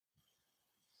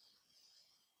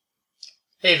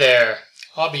Hey there,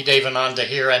 Abhi Devananda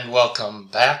here, and welcome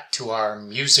back to our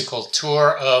musical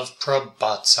tour of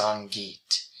Prabhat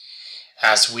Sangeet.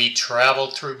 As we travel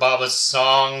through Baba's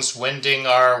songs, wending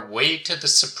our way to the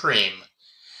Supreme,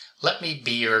 let me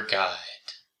be your guide.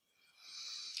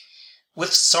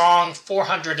 With song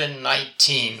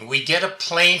 419, we get a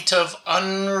plaint of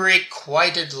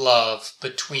unrequited love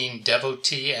between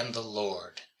devotee and the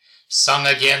Lord, sung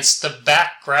against the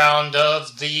background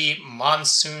of the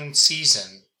monsoon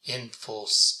season in full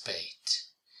spate.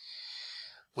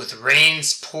 With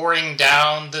rains pouring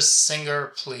down, the singer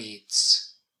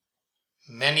pleads,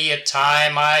 "Many a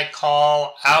time I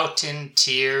call out in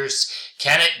tears,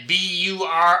 can it be you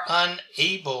are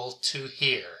unable to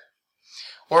hear?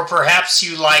 Or perhaps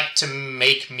you like to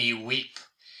make me weep,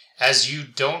 as you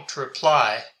don't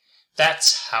reply,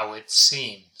 that's how it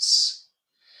seems.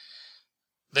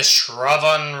 The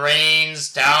Shravan rains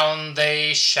down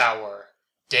they shower,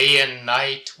 day and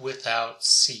night without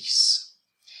cease.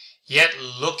 Yet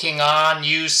looking on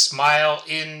you smile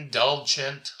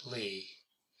indulgently.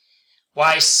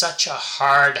 Why such a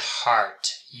hard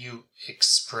heart you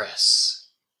express?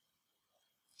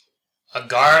 A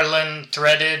garland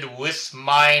threaded with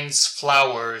mind's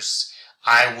flowers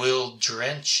I will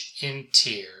drench in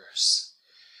tears.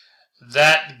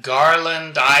 That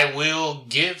garland I will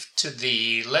give to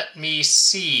thee, let me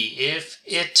see if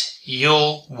it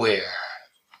you'll wear."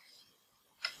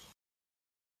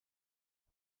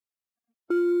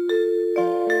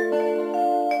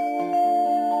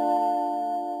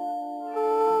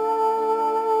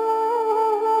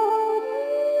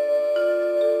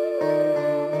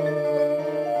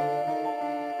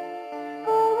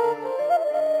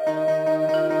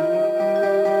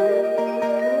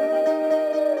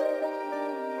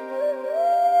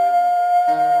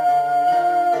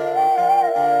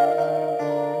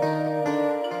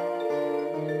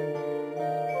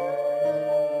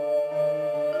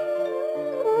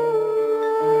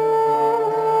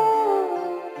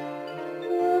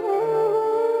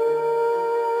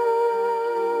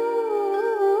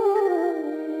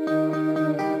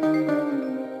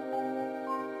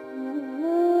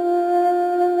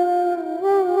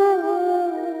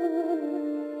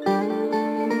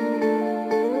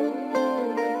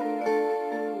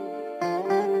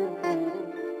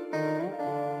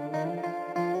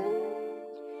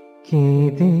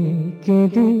 কেঁদে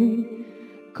কেঁদে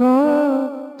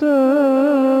কত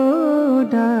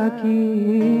ডাকি,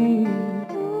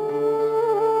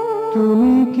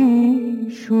 তুমি কি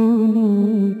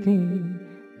শুনিতে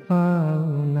পাও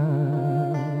না?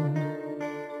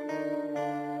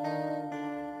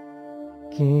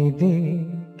 কেঁদে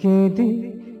কেঁদে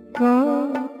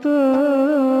কত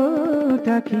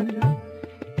ডাকি,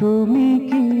 তুমি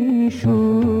কি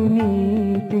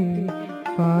শুনিতে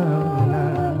পাও না?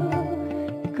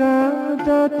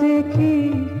 কাঁদাতে কি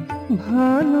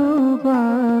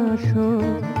ভালোবাসো,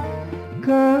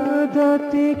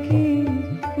 কাঁদাতে কি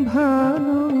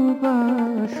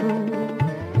ভালোবাসো,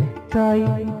 তাই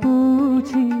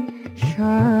বুঝি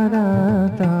সারা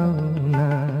দাও না,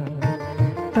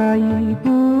 তাই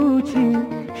বুঝি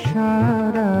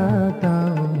সারা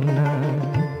দাও না।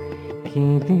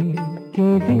 কেঁদে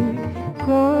কেঁদে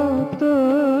কত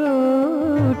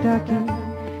ডাকি,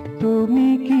 তুমি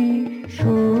কি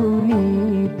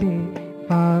শুনিতে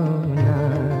পাও না?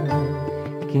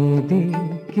 কেঁদে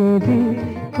কেঁদে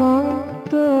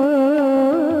কত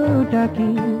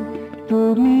ডাকি,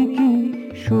 তুমি কি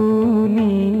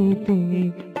শুনিতে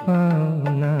পাও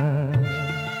না?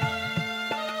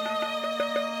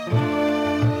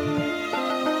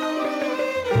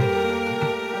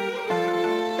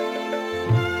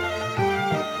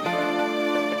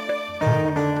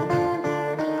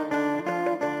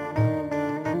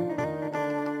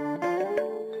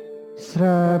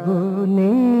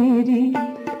 শ্রাবণেরি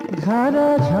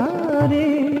ধারা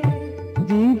ঝরে,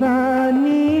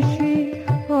 দিবানিশি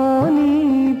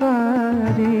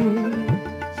অনিবারে।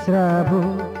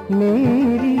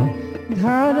 শ্রাবণেরি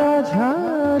ধারা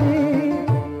ঝরে,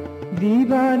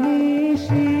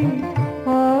 দিবানিশি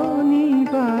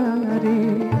অনিবারে।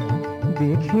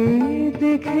 দেখে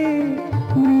দেখে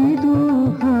মৃদু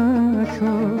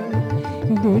হাসো,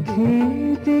 দেখে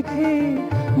দেখে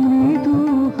মৃদু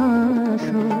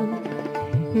হাসো,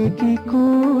 একই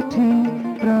কঠিন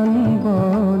প্রাণ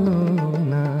বলো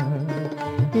না,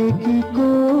 একই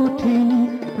কঠিন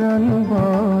প্রাণ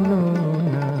বলো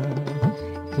না।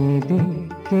 কেঁদে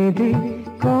কেঁদে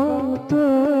কত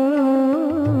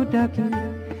ডাকি,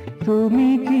 তুমি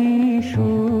কি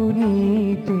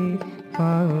শুনিতে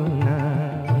পাও না?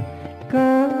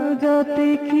 কাঁদাতে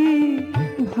কি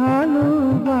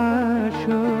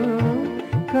ভালোবাসো,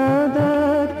 কাঁদা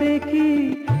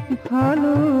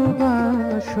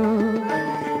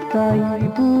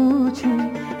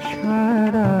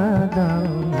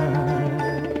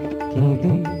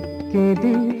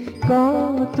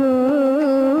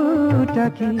কতটা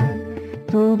কি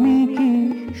তুমি কি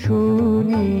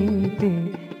শুনিতে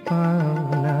পাও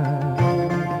না?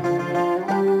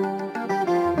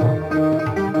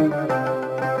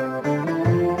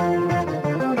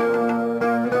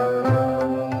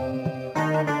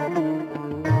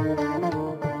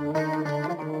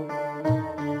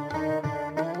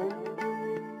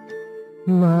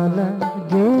 মালা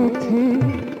গেথে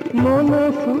মন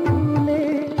ফুলে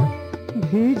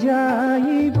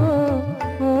ভিজাইব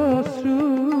অশ্রু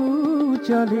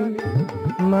জলে।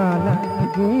 মালা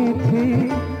গেথে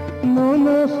মন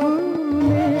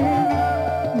ফুলে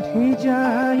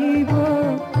ভিজাইব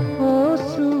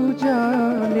অশ্রু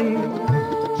জলে।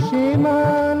 সে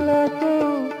মালা তো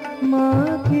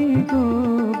মাকে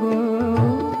দেব,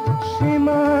 সে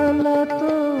মালা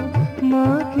তো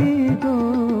মাকে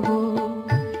দেব।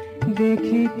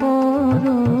 দেখি পর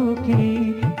কি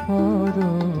পর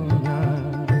না,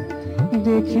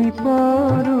 দেখি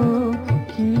পর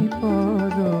কি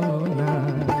পর না।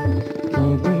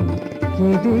 কেঁদে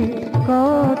কেঁদে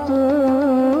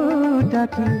কতটা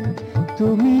কি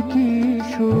তুমি কি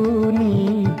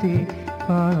শুনিতে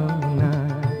পাও না?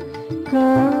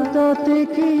 কাঁদাতে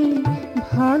কি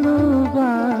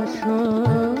ভালোবাসো,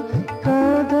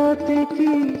 কাঁদাতে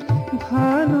কি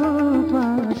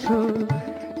ভালোবাসো।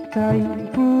 তাই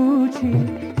বুঝি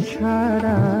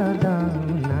সারা দাও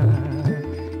না,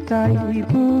 তাই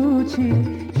বুঝি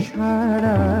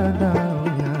সারা দাও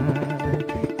না।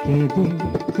 কেঁদে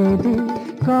কেঁদে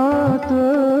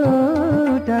কতটা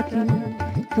কি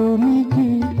তুমি কি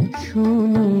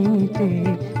শুনিতে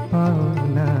পাও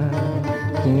না?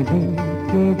 কেঁদে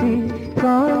কেঁদে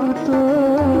কত